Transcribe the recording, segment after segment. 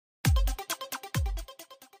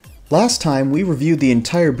Last time, we reviewed the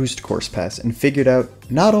entire Booster Course Pass and figured out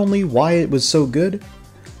not only why it was so good,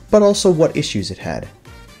 but also what issues it had.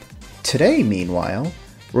 Today, meanwhile,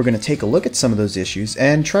 we're going to take a look at some of those issues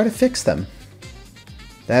and try to fix them.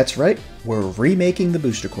 That's right, we're remaking the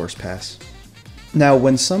Booster Course Pass. Now,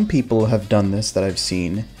 when some people have done this that I've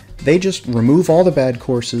seen, they just remove all the bad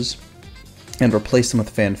courses and replace them with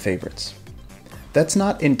fan favorites. That's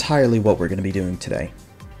not entirely what we're going to be doing today.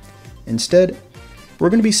 Instead, we're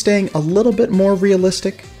going to be staying a little bit more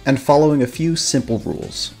realistic and following a few simple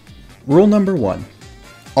rules. Rule number 1.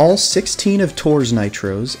 All 16 of Tour's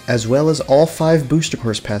Nitros, as well as all 5 Booster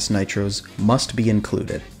Course Pass Nitros, must be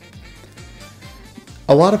included.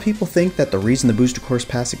 A lot of people think that the reason the Booster Course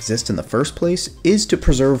Pass exists in the first place is to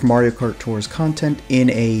preserve Mario Kart Tour's content in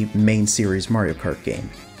a main series Mario Kart game.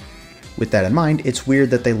 With that in mind, it's weird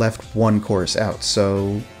that they left one course out,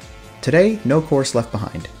 so today, no course left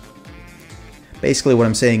behind. Basically what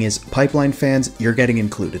I'm saying is, Pipeline fans, you're getting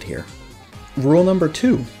included here. Rule number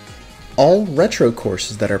 2. All retro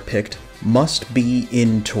courses that are picked must be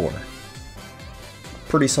in Tour.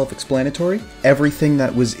 Pretty self-explanatory. Everything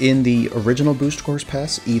that was in the original Booster Course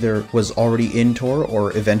Pass either was already in Tour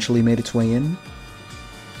or eventually made its way in.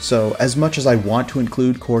 So as much as I want to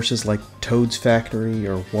include courses like Toad's Factory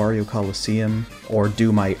or Wario Coliseum, or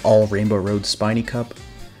do my all Rainbow Road Spiny Cup,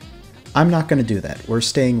 I'm not going to do that. We're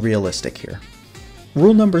staying realistic here.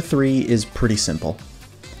 Rule number 3 is pretty simple.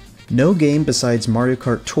 No game besides Mario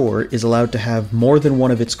Kart Tour is allowed to have more than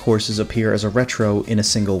one of its courses appear as a retro in a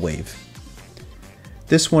single wave.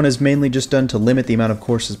 This one is mainly just done to limit the amount of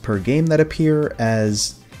courses per game that appear,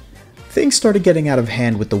 as things started getting out of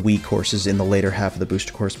hand with the Wii courses in the later half of the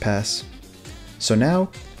Booster Course Pass. So now,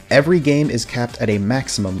 every game is capped at a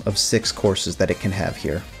maximum of 6 courses that it can have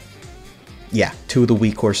here. Yeah, 2 of the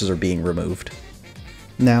Wii courses are being removed.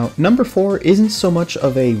 Now, number 4 isn't so much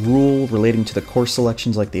of a rule relating to the course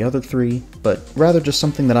selections like the other 3, but rather just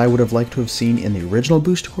something that I would have liked to have seen in the original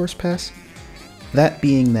Booster Course Pass. That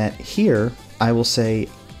being that here, I will say,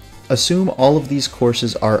 assume all of these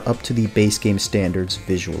courses are up to the base game standards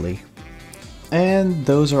visually. And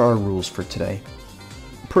those are our rules for today.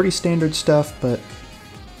 Pretty standard stuff, but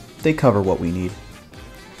they cover what we need.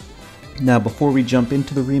 Now, before we jump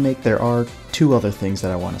into the remake, there are 2 other things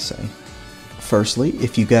that I want to say. Firstly,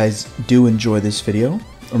 if you guys do enjoy this video,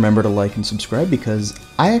 remember to like and subscribe because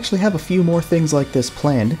I actually have a few more things like this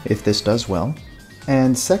planned if this does well.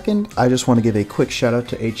 And second, I just want to give a quick shout out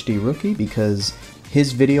to HD Rookie because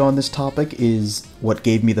his video on this topic is what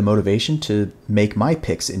gave me the motivation to make my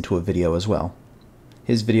picks into a video as well.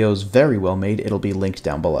 His video is very well made, it'll be linked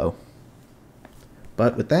down below.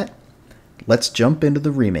 But with that, let's jump into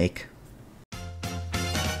the remake.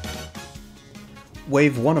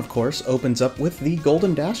 Wave 1, of course, opens up with the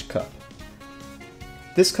Golden Dash Cup.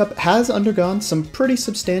 This cup has undergone some pretty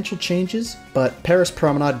substantial changes, but Paris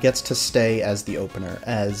Promenade gets to stay as the opener,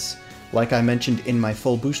 as, like I mentioned in my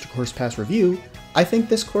full Booster Course Pass review, I think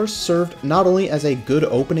this course served not only as a good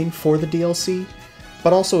opening for the DLC,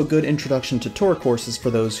 but also a good introduction to Tour courses for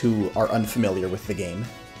those who are unfamiliar with the game.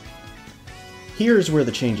 Here's where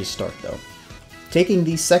the changes start, though. Taking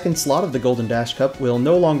the second slot of the Golden Dash Cup will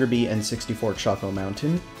no longer be N64 Choco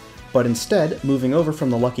Mountain, but instead, moving over from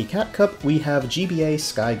the Lucky Cat Cup, we have GBA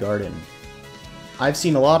Sky Garden. I've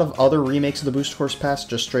seen a lot of other remakes of the Booster Course Pass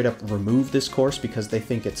just straight up remove this course because they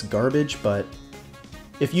think it's garbage, but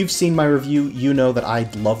if you've seen my review, you know that I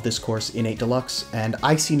love this course in 8 Deluxe, and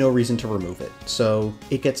I see no reason to remove it, so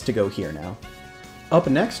it gets to go here now. Up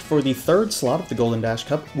next, for the third slot of the Golden Dash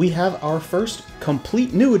Cup, we have our first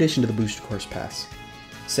complete new addition to the Booster Course Pass.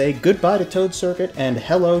 Say goodbye to Toad Circuit and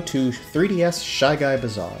hello to 3DS Shy Guy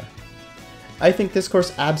Bazaar. I think this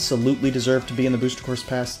course absolutely deserved to be in the Booster Course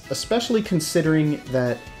Pass, especially considering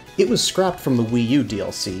that it was scrapped from the Wii U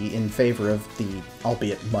DLC in favor of the,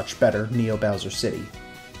 albeit much better, Neo Bowser City.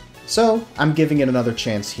 So, I'm giving it another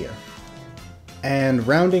chance here. And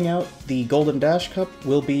rounding out the Golden Dash Cup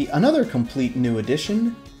will be another complete new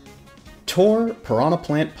addition, Tour Piranha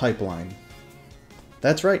Plant Pipeline.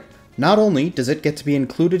 That's right, not only does it get to be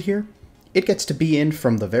included here, it gets to be in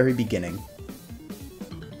from the very beginning.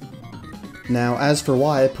 Now, as for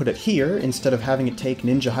why I put it here instead of having it take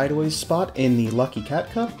Ninja Hideaway's spot in the Lucky Cat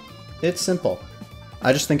Cup, it's simple.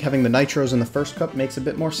 I just think having the Nitros in the first cup makes a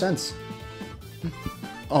bit more sense.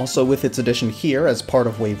 Also, with its addition here as part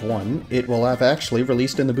of Wave 1, it will have actually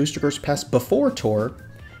released in the Booster Course Pass before Tour,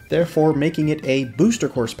 therefore making it a Booster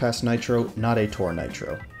Course Pass Nitro, not a Tour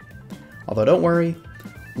Nitro. Although don't worry,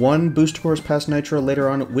 one Booster Course Pass Nitro later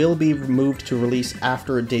on will be removed to release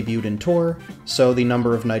after it debuted in Tour, so the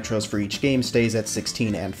number of Nitros for each game stays at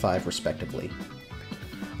 16 and 5 respectively.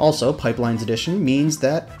 Also, Pipelines Edition means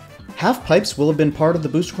that half pipes will have been part of the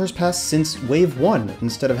Booster Course Pass since Wave 1,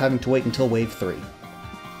 instead of having to wait until Wave 3.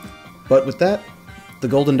 But with that, the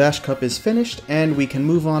Golden Dash Cup is finished, and we can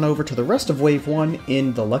move on over to the rest of Wave 1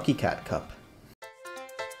 in the Lucky Cat Cup.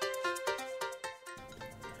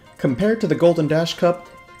 Compared to the Golden Dash Cup,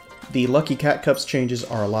 the Lucky Cat Cup's changes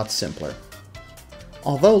are a lot simpler.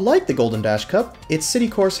 Although, like the Golden Dash Cup, its city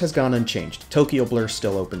course has gone unchanged. Tokyo Blur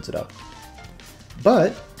still opens it up.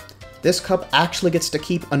 But this cup actually gets to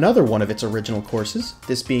keep another one of its original courses,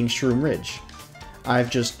 this being Shroom Ridge. I've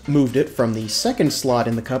just moved it from the second slot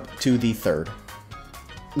in the cup to the third.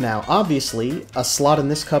 Now, obviously, a slot in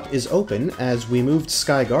this cup is open as we moved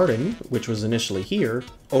Sky Garden, which was initially here,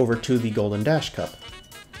 over to the Golden Dash Cup.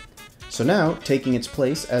 So now, taking its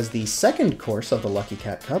place as the second course of the Lucky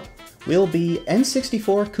Cat Cup, will be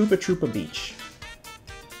N64 Koopa Troopa Beach.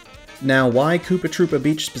 Now, why Koopa Troopa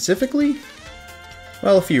Beach specifically?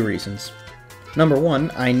 Well, a few reasons. Number one,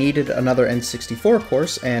 I needed another N64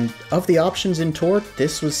 course, and of the options in Tour,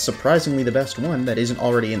 this was surprisingly the best one that isn't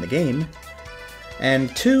already in the game.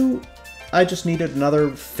 And two, I just needed another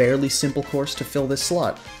fairly simple course to fill this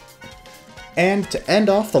slot. And to end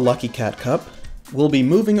off the Lucky Cat Cup, we'll be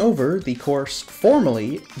moving over the course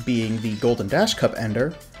formerly being the Golden Dash Cup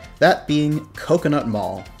ender, that being Coconut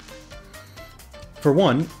Mall. For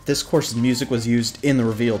one, this course's music was used in the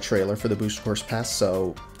reveal trailer for the Booster Course Pass,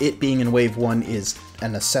 so it being in Wave 1 is a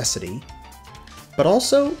necessity. But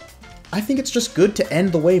also, I think it's just good to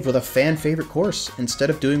end the wave with a fan-favorite course,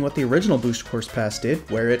 instead of doing what the original Booster Course Pass did,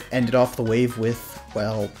 where it ended off the wave with,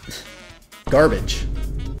 well, garbage.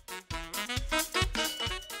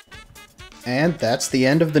 And that's the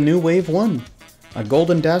end of the new Wave 1. A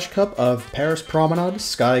Golden Dash Cup of Paris Promenade,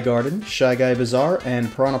 Sky Garden, Shy Guy Bazaar,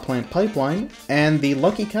 and Piranha Plant Pipeline, and the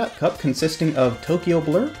Lucky Cat Cup consisting of Tokyo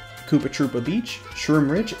Blur, Koopa Troopa Beach,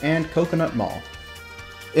 Shroom Ridge, and Coconut Mall.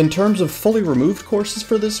 In terms of fully removed courses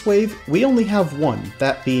for this wave, we only have one,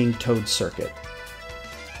 that being Toad Circuit.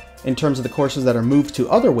 In terms of the courses that are moved to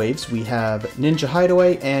other waves, we have Ninja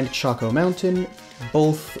Hideaway and Choco Mountain,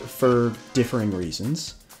 both for differing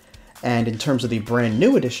reasons. And in terms of the brand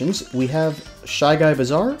new additions, we have Shy Guy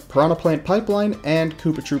Bazaar, Piranha Plant Pipeline, and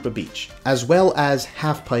Koopa Troopa Beach, as well as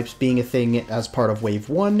half pipes being a thing as part of Wave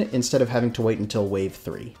 1 instead of having to wait until Wave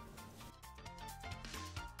 3.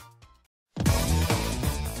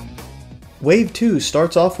 Wave 2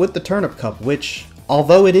 starts off with the Turnip Cup, which,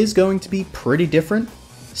 although it is going to be pretty different,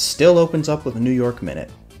 still opens up with a New York Minute.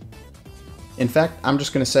 In fact, I'm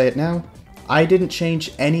just going to say it now, I didn't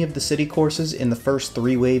change any of the city courses in the first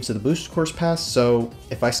 3 waves of the Booster Course Pass, so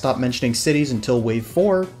if I stop mentioning cities until Wave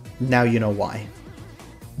 4, now you know why.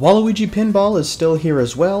 Waluigi Pinball is still here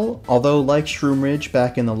as well, although like Shroom Ridge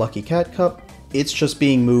back in the Lucky Cat Cup, it's just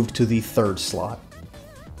being moved to the 3rd slot.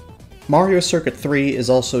 Mario Circuit 3 is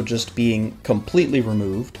also just being completely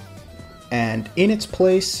removed, and in its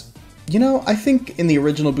place, you know, I think in the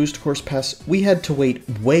original Booster Course Pass, we had to wait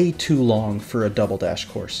way too long for a Double Dash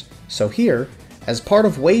course. So here, as part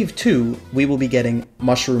of Wave 2, we will be getting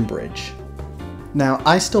Mushroom Bridge. Now,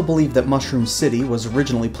 I still believe that Mushroom City was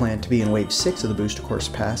originally planned to be in Wave 6 of the Booster Course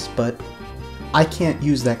Pass, but I can't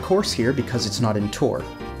use that course here because it's not in Tour.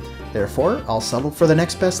 Therefore, I'll settle for the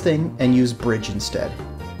next best thing and use Bridge instead.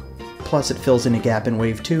 Plus, it fills in a gap in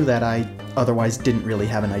Wave 2 that I otherwise didn't really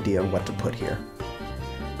have an idea of what to put here.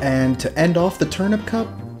 And to end off the Turnip Cup,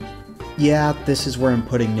 yeah, this is where I'm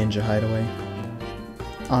putting Ninja Hideaway.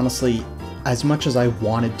 Honestly, as much as I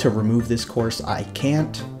wanted to remove this course, I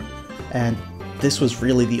can't, and this was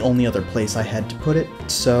really the only other place I had to put it,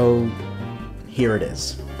 so here it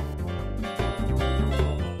is.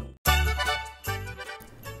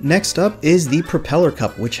 Next up is the Propeller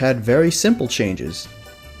Cup, which had very simple changes.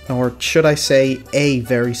 Or should I say, a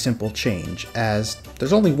very simple change, as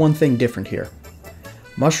there's only one thing different here.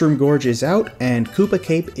 Mushroom Gorge is out, and Koopa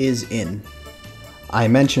Cape is in. I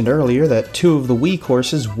mentioned earlier that 2 of the Wii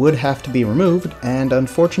courses would have to be removed, and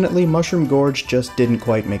unfortunately Mushroom Gorge just didn't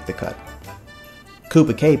quite make the cut.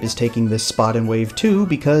 Koopa Cape is taking this spot in Wave 2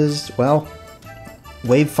 because, well,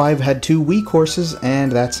 Wave 5 had 2 Wii courses,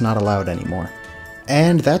 and that's not allowed anymore.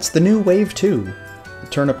 And that's the new Wave 2. The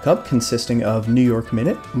Turnip Cup consisting of New York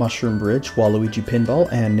Minute, Mushroom Bridge, Waluigi Pinball,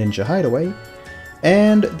 and Ninja Hideaway,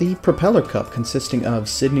 and the Propeller Cup consisting of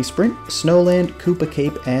Sydney Sprint, Snowland, Koopa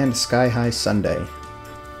Cape, and Sky High Sundae.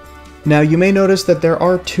 Now you may notice that there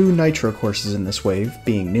are 2 Nitro courses in this wave,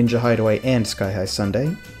 being Ninja Hideaway and Sky High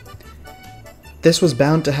Sundae. This was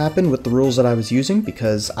bound to happen with the rules that I was using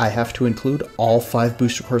because I have to include all 5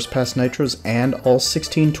 Booster Course Pass Nitros and all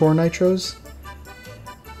 16 Tour Nitros.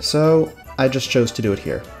 So I just chose to do it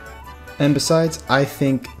here. And besides, I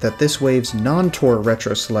think that this wave's non-tour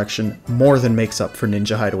retro selection more than makes up for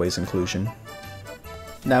Ninja Hideaway's inclusion.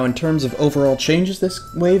 Now in terms of overall changes this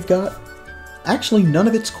wave got, actually none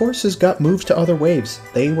of its courses got moved to other waves.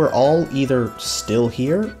 They were all either still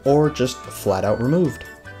here or just flat out removed.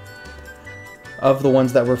 Of the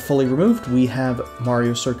ones that were fully removed, we have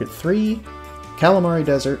Mario Circuit 3, Calamari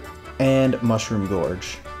Desert, and Mushroom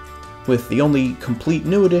Gorge, with the only complete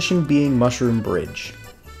new addition being Mushroom Bridge.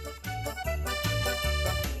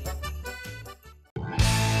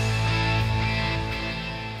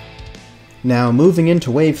 Now moving into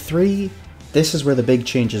Wave 3, this is where the big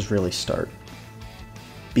changes really start.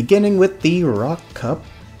 Beginning with the Rock Cup.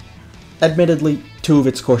 Admittedly, two of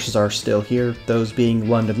its courses are still here, those being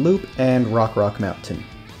London Loop and Rock Rock Mountain.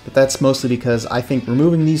 But that's mostly because I think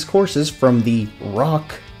removing these courses from the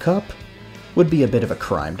Rock Cup would be a bit of a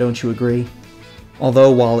crime, don't you agree?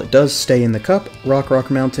 Although while it does stay in the Cup, Rock Rock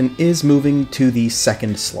Mountain is moving to the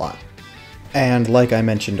second slot. And like I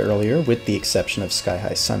mentioned earlier, with the exception of Sky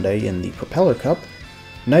High Sundae in the Propeller Cup,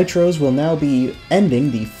 Nitros will now be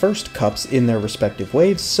ending the first cups in their respective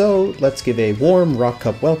waves, so let's give a warm Rock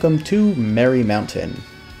Cup welcome to Merry Mountain.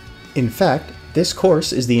 In fact, this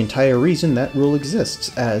course is the entire reason that rule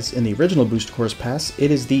exists, as in the original Booster Course Pass,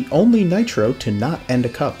 it is the only Nitro to not end a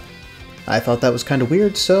cup. I thought that was kinda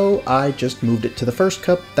weird, so I just moved it to the first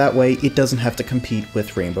cup, that way it doesn't have to compete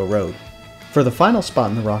with Rainbow Road. For the final spot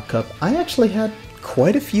in the Rock Cup, I actually had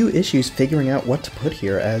quite a few issues figuring out what to put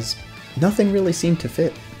here, as nothing really seemed to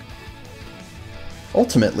fit.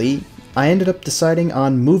 Ultimately, I ended up deciding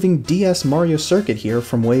on moving DS Mario Circuit here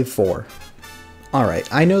from Wave 4.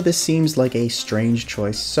 Alright, I know this seems like a strange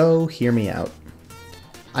choice, so hear me out.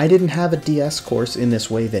 I didn't have a DS course in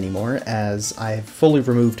this wave anymore, as I've fully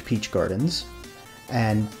removed Peach Gardens.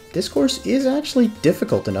 And this course is actually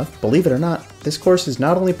difficult enough, believe it or not. This course is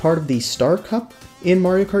not only part of the Star Cup in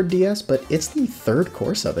Mario Kart DS, but it's the third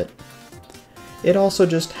course of it. It also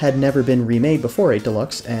just had never been remade before 8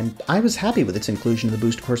 Deluxe, and I was happy with its inclusion in the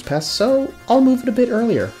Booster Course Pass, so I'll move it a bit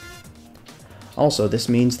earlier. Also, this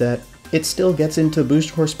means that it still gets into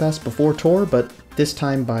Booster Course Pass before Tour, but this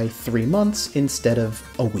time by 3 months instead of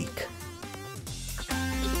a week.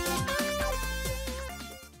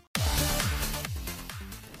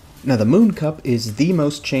 Now the Moon Cup is the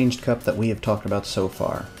most changed cup that we have talked about so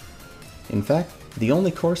far. In fact, the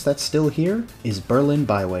only course that's still here is Berlin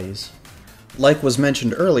Byways. Like was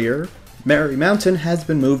mentioned earlier, Merry Mountain has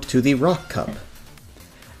been moved to the Rock Cup.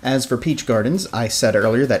 As for Peach Gardens, I said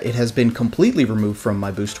earlier that it has been completely removed from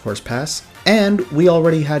my Booster Course Pass, and we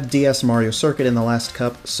already had DS Mario Circuit in the last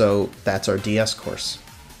cup, so that's our DS course.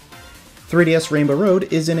 3DS Rainbow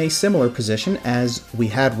Road is in a similar position, as we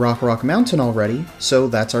had Rock Rock Mountain already, so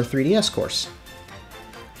that's our 3DS course.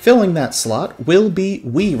 Filling that slot will be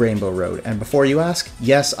Wii Rainbow Road, and before you ask,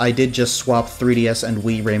 yes, I did just swap 3DS and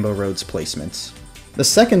Wii Rainbow Road's placements. The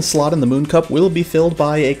second slot in the Moon Cup will be filled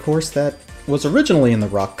by a course that was originally in the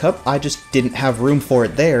Rock Cup, I just didn't have room for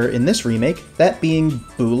it there in this remake, that being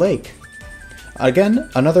Boo Lake. Again,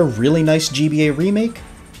 another really nice GBA remake,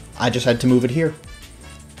 I just had to move it here.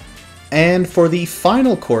 And for the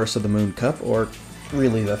final course of the Moon Cup, or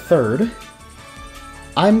really the third,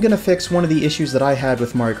 I'm gonna fix one of the issues that I had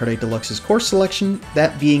with Mario Kart 8 Deluxe's course selection,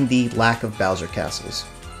 that being the lack of Bowser Castles.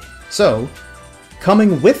 So,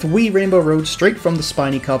 coming with Wii Rainbow Road straight from the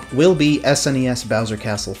Spiny Cup will be SNES Bowser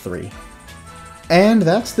Castle 3. And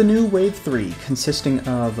that's the new Wave 3, consisting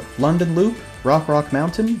of London Loop, Rock Rock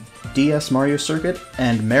Mountain, DS Mario Circuit,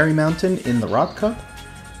 and Merry Mountain in the Rock Cup,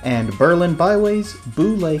 and Berlin Byways,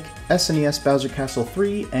 Boo Lake, SNES Bowser Castle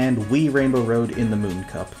 3, and Wii Rainbow Road in the Moon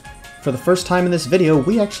Cup. For the first time in this video,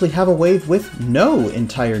 we actually have a wave with no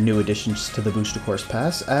entire new additions to the Booster Course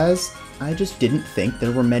Pass, as I just didn't think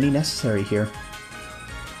there were many necessary here.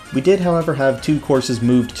 We did, however, have two courses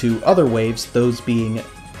moved to other waves, those being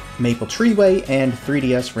Maple Treeway and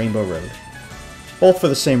 3DS Rainbow Road. Both for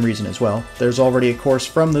the same reason as well. There's already a course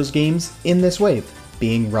from those games in this wave,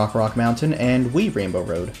 being Rock Rock Mountain and Wii Rainbow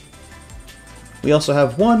Road. We also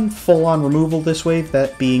have one full-on removal this wave,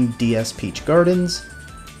 that being DS Peach Gardens.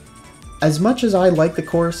 As much as I like the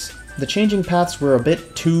course, the changing paths were a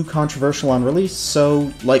bit too controversial on release,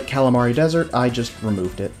 so like Calamari Desert, I just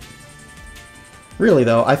removed it. Really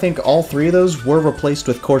though, I think all three of those were replaced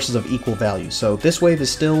with courses of equal value, so this wave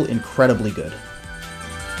is still incredibly good.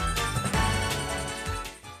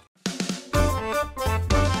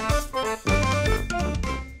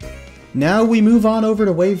 Now we move on over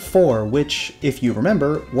to Wave 4, which, if you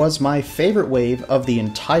remember, was my favorite wave of the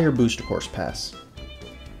entire Booster Course Pass.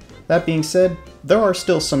 That being said, there are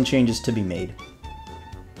still some changes to be made.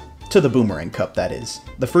 To the Boomerang Cup, that is.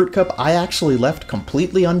 The Fruit Cup I actually left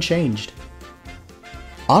completely unchanged.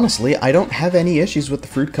 Honestly, I don't have any issues with the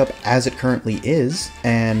Fruit Cup as it currently is,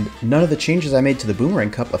 and none of the changes I made to the Boomerang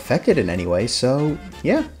Cup affected it in any way, so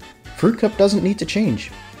yeah, Fruit Cup doesn't need to change.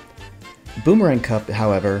 Boomerang Cup,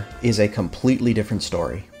 however, is a completely different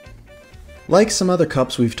story. Like some other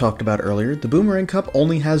cups we've talked about earlier, the Boomerang Cup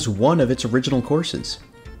only has one of its original courses.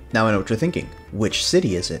 Now I know what you're thinking. Which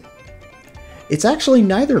city is it? It's actually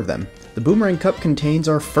neither of them. The Boomerang Cup contains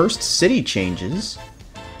our first city changes,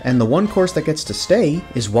 and the one course that gets to stay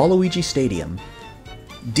is Waluigi Stadium.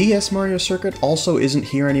 DS Mario Circuit also isn't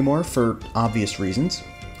here anymore for obvious reasons.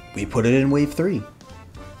 We put it in Wave 3.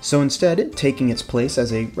 So instead, taking its place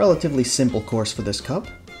as a relatively simple course for this cup,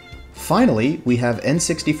 finally we have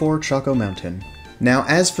N64 Choco Mountain. Now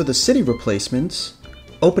as for the city replacements,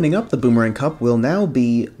 opening up the Boomerang Cup will now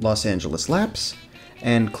be Los Angeles Laps,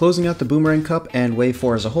 and closing out the Boomerang Cup and Wave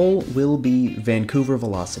 4 as a whole will be Vancouver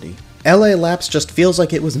Velocity. LA Laps just feels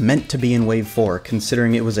like it was meant to be in Wave 4,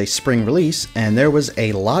 considering it was a spring release, and there was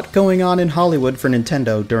a lot going on in Hollywood for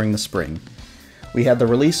Nintendo during the spring. We had the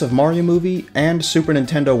release of Mario Movie, and Super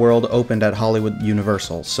Nintendo World opened at Hollywood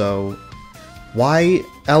Universal, so why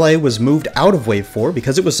LA was moved out of Wave 4,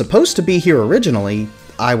 because it was supposed to be here originally,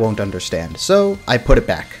 I won't understand, so I put it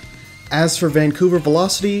back. As for Vancouver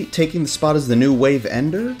Velocity, taking the spot as the new Wave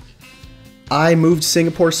Ender, I moved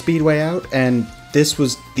Singapore Speedway out, and this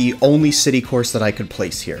was the only city course that I could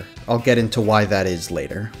place here. I'll get into why that is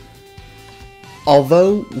later.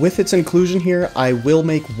 Although, with its inclusion here, I will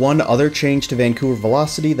make one other change to Vancouver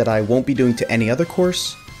Velocity that I won't be doing to any other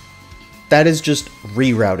course. That is just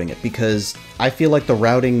rerouting it, because I feel like the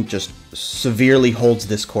routing just severely holds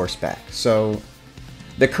this course back. So,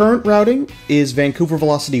 the current routing is Vancouver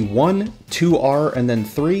Velocity 1, 2R, and then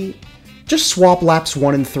 3. Just swap laps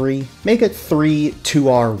 1 and 3, make it 3,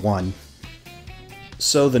 2R, 1.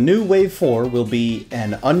 So the new Wave 4 will be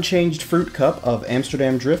an unchanged Fruit Cup of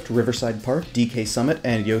Amsterdam Drift, Riverside Park, DK Summit,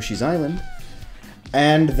 and Yoshi's Island.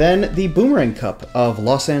 And then the Boomerang Cup of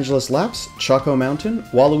Los Angeles Laps, Choco Mountain,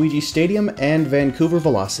 Waluigi Stadium, and Vancouver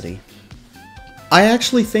Velocity. I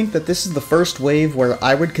actually think that this is the first wave where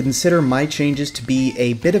I would consider my changes to be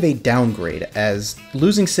a bit of a downgrade, as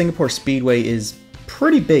losing Singapore Speedway is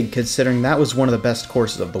pretty big considering that was one of the best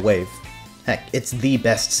courses of the wave. Heck, it's the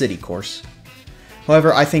best city course.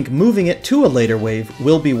 However, I think moving it to a later wave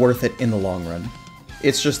will be worth it in the long run.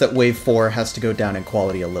 It's just that Wave 4 has to go down in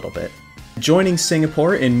quality a little bit. Joining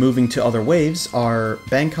Singapore in moving to other waves are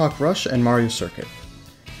Bangkok Rush and Mario Circuit.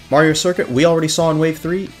 Mario Circuit we already saw in Wave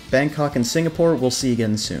 3, Bangkok and Singapore we'll see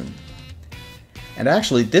again soon. And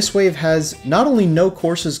actually, this wave has not only no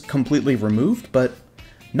courses completely removed, but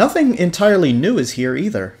nothing entirely new is here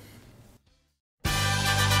either.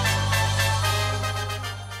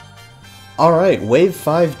 Alright, Wave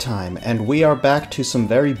 5 time, and we are back to some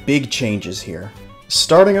very big changes here.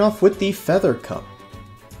 Starting off with the Feather Cup.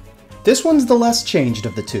 This one's the less changed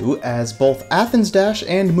of the two, as both Athens Dash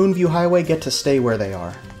and Moonview Highway get to stay where they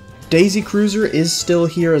are. Daisy Cruiser is still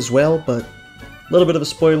here as well, but a little bit of a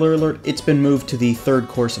spoiler alert, it's been moved to the third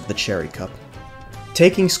course of the Cherry Cup.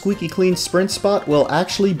 Taking Squeaky Clean's sprint spot will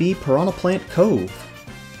actually be Piranha Plant Cove.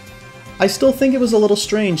 I still think it was a little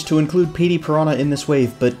strange to include PD Piranha in this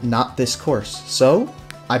wave, but not this course, so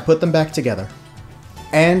I put them back together.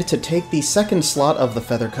 And to take the second slot of the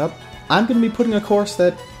Feather Cup, I'm going to be putting a course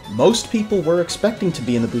that most people were expecting to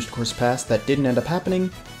be in the Boost Course Pass that didn't end up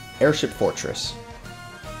happening, Airship Fortress.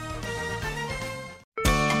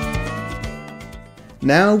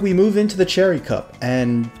 Now we move into the Cherry Cup,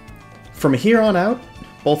 and from here on out,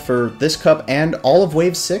 both for this cup and all of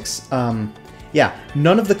Wave 6, yeah,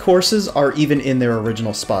 none of the courses are even in their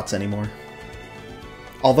original spots anymore.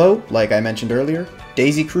 Although, like I mentioned earlier,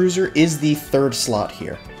 Daisy Cruiser is the third slot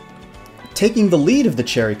here. Taking the lead of the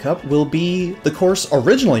Cherry Cup will be the course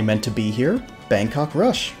originally meant to be here, Bangkok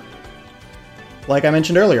Rush. Like I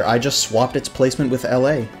mentioned earlier, I just swapped its placement with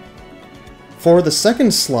LA. For the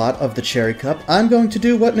second slot of the Cherry Cup, I'm going to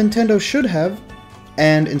do what Nintendo should have,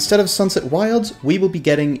 and instead of Sunset Wilds, we will be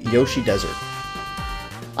getting Yoshi Desert.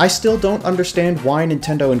 I still don't understand why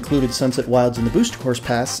Nintendo included Sunset Wilds in the Booster Course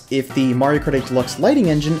Pass if the Mario Kart 8 Deluxe lighting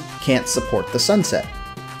engine can't support the sunset.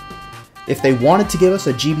 If they wanted to give us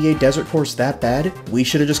a GBA Desert course that bad, we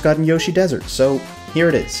should have just gotten Yoshi Desert, so here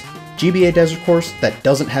it is. GBA Desert course that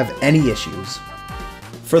doesn't have any issues.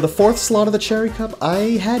 For the fourth slot of the Cherry Cup,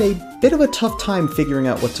 I had a bit of a tough time figuring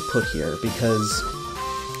out what to put here, because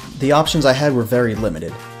the options I had were very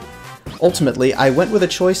limited. Ultimately, I went with a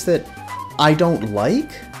choice that I don't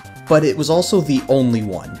like, but it was also the only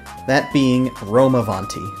one, that being Rome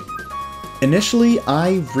Avanti. Initially,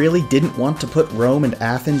 I really didn't want to put Rome and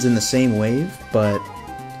Athens in the same wave, but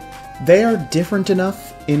they are different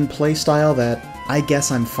enough in playstyle that I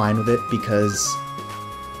guess I'm fine with it because,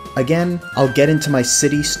 again, I'll get into my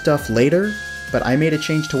city stuff later, but I made a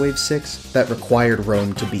change to Wave 6 that required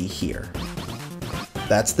Rome to be here.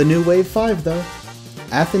 That's the new Wave 5 though.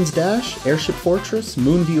 Athens Dash, Airship Fortress,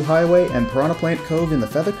 Moonview Highway, and Piranha Plant Cove in the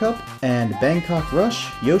Feather Cup, and Bangkok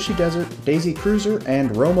Rush, Yoshi Desert, Daisy Cruiser,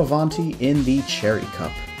 and Rome Avanti in the Cherry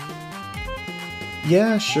Cup.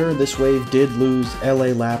 Yeah, sure, this wave did lose LA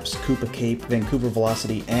Laps, Koopa Cape, Vancouver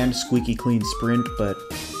Velocity, and Squeaky Clean Sprint, but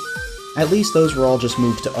at least those were all just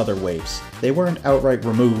moved to other waves. They weren't outright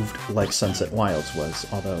removed like Sunset Wilds was,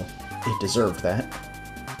 although it deserved that.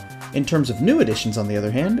 In terms of new additions, on the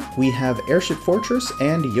other hand, we have Airship Fortress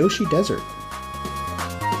and Yoshi Desert.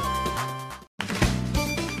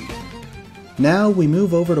 Now we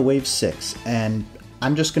move over to Wave 6, and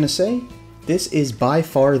I'm just gonna say, this is by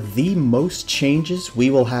far the most changes we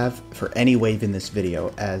will have for any wave in this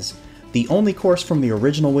video, as the only course from the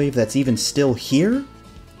original wave that's even still here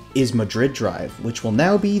is Madrid Drive, which will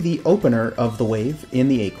now be the opener of the wave in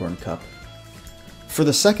the Acorn Cup. For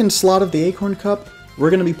the second slot of the Acorn Cup, we're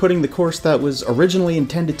going to be putting the course that was originally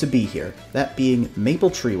intended to be here, that being Maple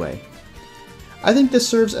Treeway. I think this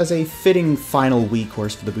serves as a fitting final Wii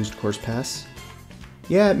course for the Booster Course Pass.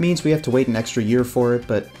 Yeah, it means we have to wait an extra year for it,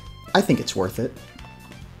 but I think it's worth it.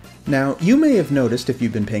 Now, you may have noticed, if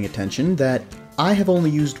you've been paying attention, that I have only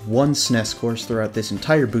used one SNES course throughout this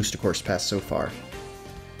entire Booster Course Pass so far.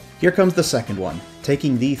 Here comes the second one.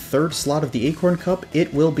 Taking the third slot of the Acorn Cup,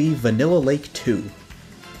 it will be Vanilla Lake 2.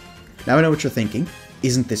 Now I know what you're thinking.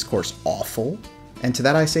 Isn't this course awful? And to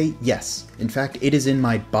that I say yes. In fact, it is in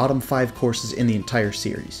my bottom 5 courses in the entire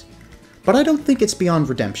series. But I don't think it's beyond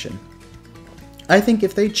redemption. I think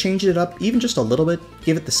if they changed it up even just a little bit,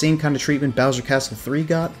 give it the same kind of treatment Bowser Castle 3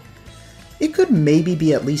 got, it could maybe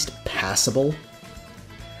be at least passable.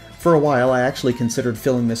 For a while, I actually considered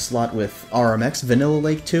filling this slot with RMX Vanilla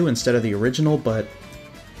Lake 2 instead of the original, but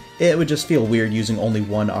it would just feel weird using only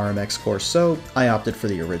one RMX course, so I opted for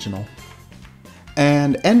the original.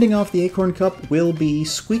 And ending off the Acorn Cup will be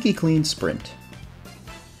Squeaky Clean Sprint.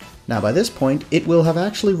 Now by this point, it will have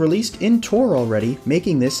actually released in Tour already,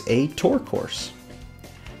 making this a Tour course.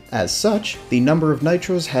 As such, the number of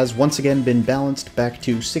nitros has once again been balanced back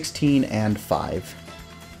to 16 and 5.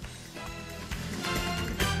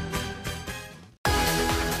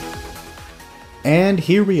 And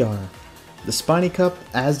here we are. The Spiny Cup,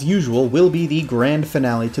 as usual, will be the grand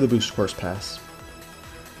finale to the Booster Course Pass.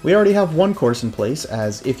 We already have one course in place,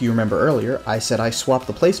 as if you remember earlier, I said I swapped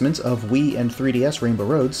the placements of Wii and 3DS Rainbow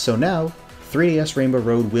Roads, so now 3DS Rainbow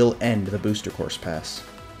Road will end the Booster Course Pass.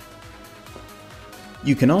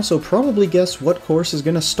 You can also probably guess what course is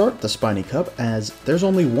going to start the Spiny Cup, as there's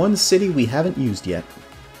only one city we haven't used yet.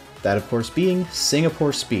 That of course being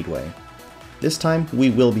Singapore Speedway. This time, we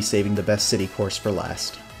will be saving the best city course for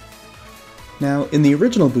last. Now, in the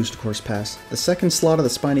original Booster Course Pass, the second slot of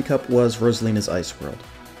the Spiny Cup was Rosalina's Ice World.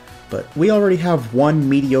 But we already have one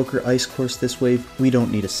mediocre ice course this wave, we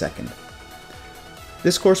don't need a second.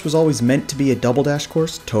 This course was always meant to be a Double Dash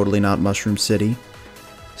course, totally not Mushroom City.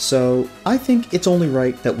 So I think it's only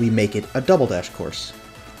right that we make it a Double Dash course.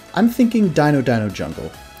 I'm thinking Dino Dino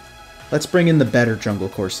Jungle. Let's bring in the better jungle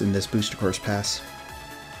course in this Booster Course Pass.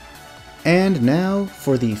 And now,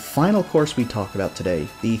 for the final course we talk about today,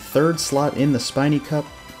 the third slot in the Spiny Cup.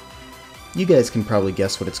 You guys can probably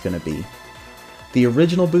guess what it's going to be. The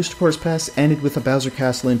original Booster Course Pass ended with a Bowser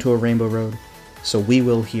Castle into a Rainbow Road, so we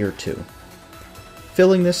will here too.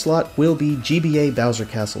 Filling this slot will be GBA Bowser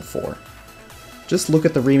Castle 4. Just look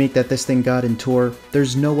at the remake that this thing got in Tour,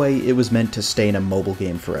 there's no way it was meant to stay in a mobile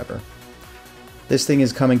game forever. This thing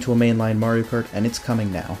is coming to a mainline Mario Kart, and it's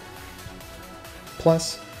coming now.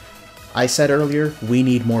 Plus, I said earlier, we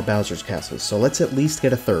need more Bowser's Castles, so let's at least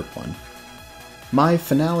get a third one. My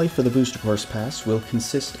finale for the Booster Course Pass will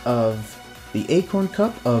consist of the Acorn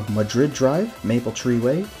Cup of Madrid Drive, Maple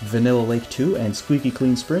Treeway, Vanilla Lake 2, and Squeaky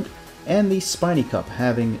Clean Sprint, and the Spiny Cup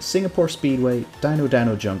having Singapore Speedway, Dino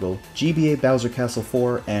Dino Jungle, GBA Bowser Castle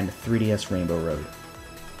 4, and 3DS Rainbow Road.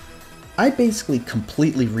 I basically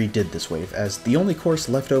completely redid this wave, as the only course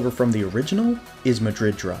left over from the original is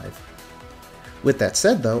Madrid Drive. With that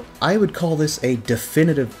said though, I would call this a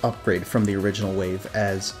definitive upgrade from the original wave,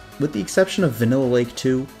 as, with the exception of Vanilla Lake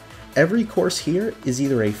 2, every course here is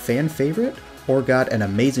either a fan favorite or got an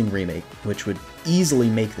amazing remake, which would easily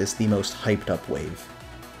make this the most hyped up wave.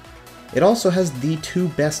 It also has the two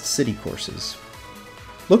best city courses.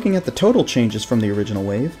 Looking at the total changes from the original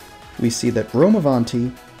wave, we see that Rome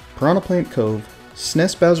Avanti, Piranha Plant Cove,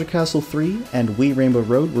 SNES Bowser Castle 3 and Wii Rainbow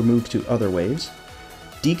Road were moved to other waves.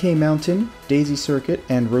 DK Mountain, Daisy Circuit,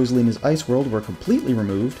 and Rosalina's Ice World were completely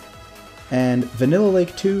removed. And Vanilla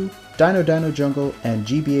Lake 2, Dino Dino Jungle, and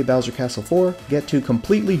GBA Bowser Castle 4 get to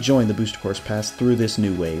completely join the Booster Course Pass through this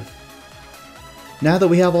new wave. Now that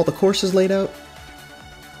we have all the courses laid out,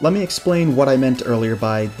 let me explain what I meant earlier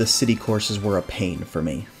by the city courses were a pain for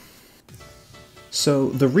me. So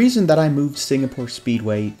the reason that I moved Singapore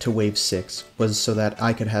Speedway to Wave 6 was so that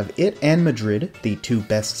I could have it and Madrid, the two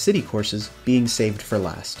best city courses, being saved for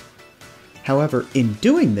last. However, in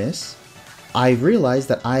doing this, I realized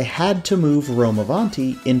that I had to move Rome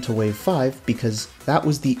Avanti into Wave 5 because that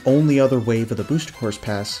was the only other wave of the Booster Course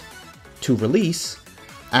Pass to release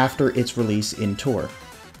after its release in Tour.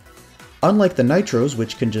 Unlike the Nitros,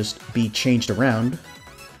 which can just be changed around,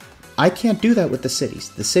 I can't do that with the cities.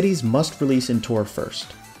 The cities must release in Tour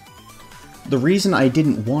first. The reason I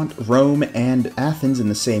didn't want Rome and Athens in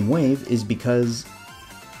the same wave is because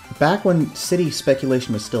back when city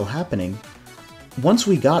speculation was still happening, once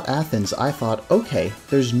we got Athens, I thought, okay,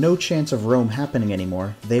 there's no chance of Rome happening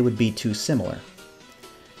anymore. They would be too similar.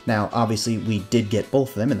 Now, obviously, we did get both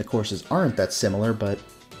of them, and the courses aren't that similar, but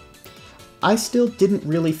I still didn't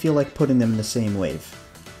really feel like putting them in the same wave.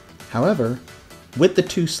 However, with the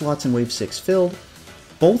 2 slots in Wave 6 filled,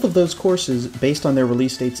 both of those courses, based on their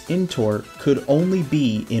release dates in Tour, could only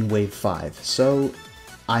be in Wave 5, so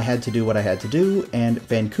I had to do what I had to do, and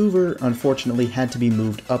Vancouver, unfortunately, had to be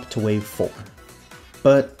moved up to Wave 4.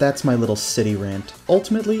 But that's my little city rant.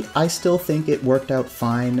 Ultimately, I still think it worked out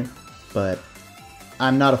fine, but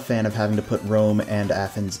I'm not a fan of having to put Rome and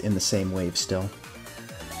Athens in the same wave still.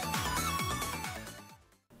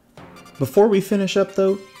 Before we finish up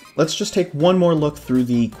though, let's just take one more look through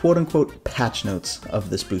the quote-unquote patch notes of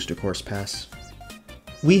this Booster Course Pass.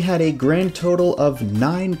 We had a grand total of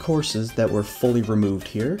 9 courses that were fully removed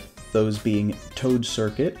here, those being Toad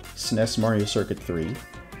Circuit, SNES Mario Circuit 3,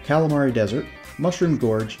 Calamari Desert, Mushroom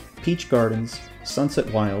Gorge, Peach Gardens,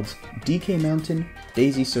 Sunset Wilds, DK Mountain,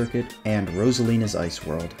 Daisy Circuit, and Rosalina's Ice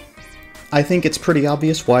World. I think it's pretty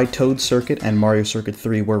obvious why Toad Circuit and Mario Circuit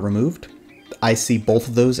 3 were removed. I see both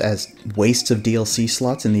of those as wastes of DLC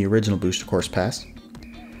slots in the original Booster Course Pass.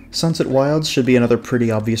 Sunset Wilds should be another pretty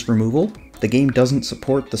obvious removal. The game doesn't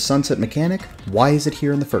support the sunset mechanic. Why is it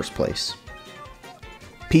here in the first place?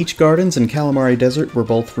 Peach Gardens and Calamari Desert were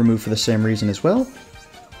both removed for the same reason as well.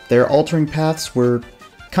 Their altering paths were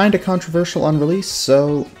kinda controversial on release,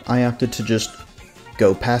 so I opted to just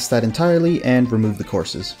go past that entirely and remove the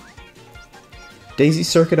courses. Daisy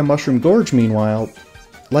Circuit and Mushroom Gorge, meanwhile,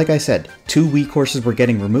 like I said, 2 Wii courses were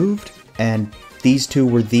getting removed, and these 2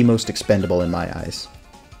 were the most expendable in my eyes.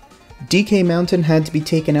 DK Mountain had to be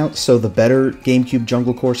taken out so the better GameCube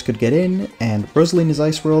Jungle course could get in, and Rosalina's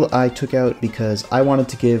Ice World I took out because I wanted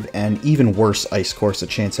to give an even worse ice course a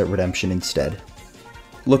chance at redemption instead.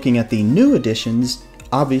 Looking at the new additions,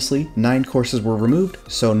 obviously 9 courses were removed,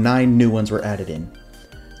 so 9 new ones were added in.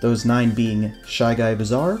 Those 9 being Shy Guy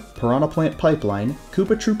Bazaar, Piranha Plant Pipeline,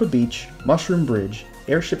 Koopa Troopa Beach, Mushroom Bridge,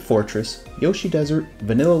 Airship Fortress, Yoshi Desert,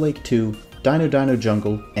 Vanilla Lake 2, Dino Dino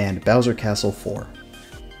Jungle, and Bowser Castle 4.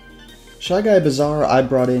 Shy Guy Bazaar I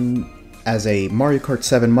brought in as a Mario Kart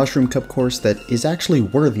 7 Mushroom Cup course that is actually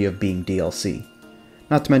worthy of being DLC.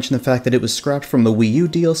 Not to mention the fact that it was scrapped from the Wii U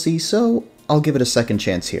DLC, so I'll give it a second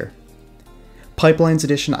chance here. Pipelines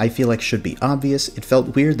Edition I feel like should be obvious. It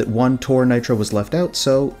felt weird that one Tour Nitro was left out,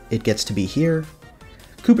 so it gets to be here.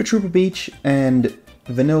 Koopa Troopa Beach and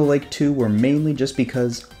Vanilla Lake 2 were mainly just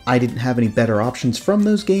because I didn't have any better options from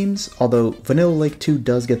those games, although Vanilla Lake 2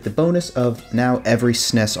 does get the bonus of now every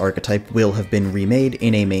SNES archetype will have been remade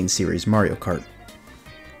in a main series Mario Kart.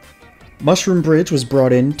 Mushroom Bridge was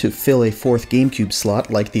brought in to fill a 4th GameCube slot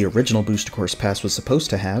like the original Booster Course Pass was supposed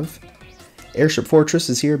to have. Airship Fortress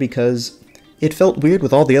is here because it felt weird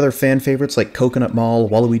with all the other fan favorites like Coconut Mall,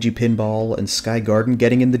 Waluigi Pinball, and Sky Garden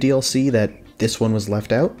getting in the DLC that this one was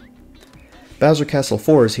left out. Bowser Castle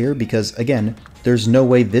 4 is here because, again, there's no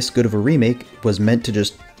way this good of a remake was meant to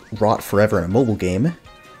just rot forever in a mobile game.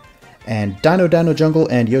 And Dino Dino Jungle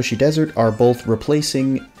and Yoshi Desert are both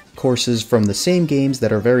replacing courses from the same games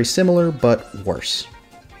that are very similar but worse.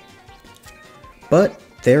 But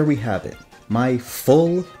there we have it, my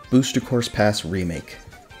full Booster Course Pass remake.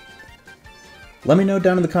 Let me know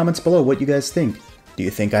down in the comments below what you guys think. Do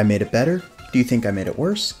you think I made it better? Do you think I made it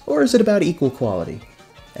worse? Or is it about equal quality?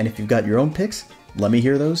 And if you've got your own picks, let me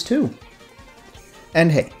hear those too.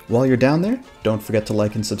 And hey, while you're down there, don't forget to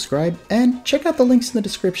like and subscribe, and check out the links in the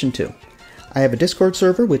description too. I have a Discord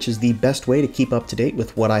server, which is the best way to keep up to date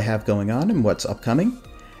with what I have going on and what's upcoming,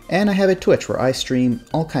 and I have a Twitch where I stream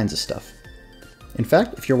all kinds of stuff. In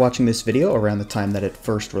fact, if you're watching this video around the time that it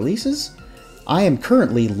first releases, I am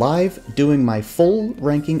currently live doing my full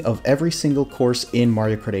ranking of every single course in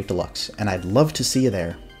Mario Kart 8 Deluxe, and I'd love to see you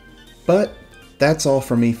there. But that's all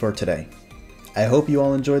from me for today. I hope you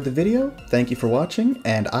all enjoyed the video, thank you for watching,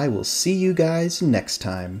 and I will see you guys next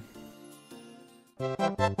time.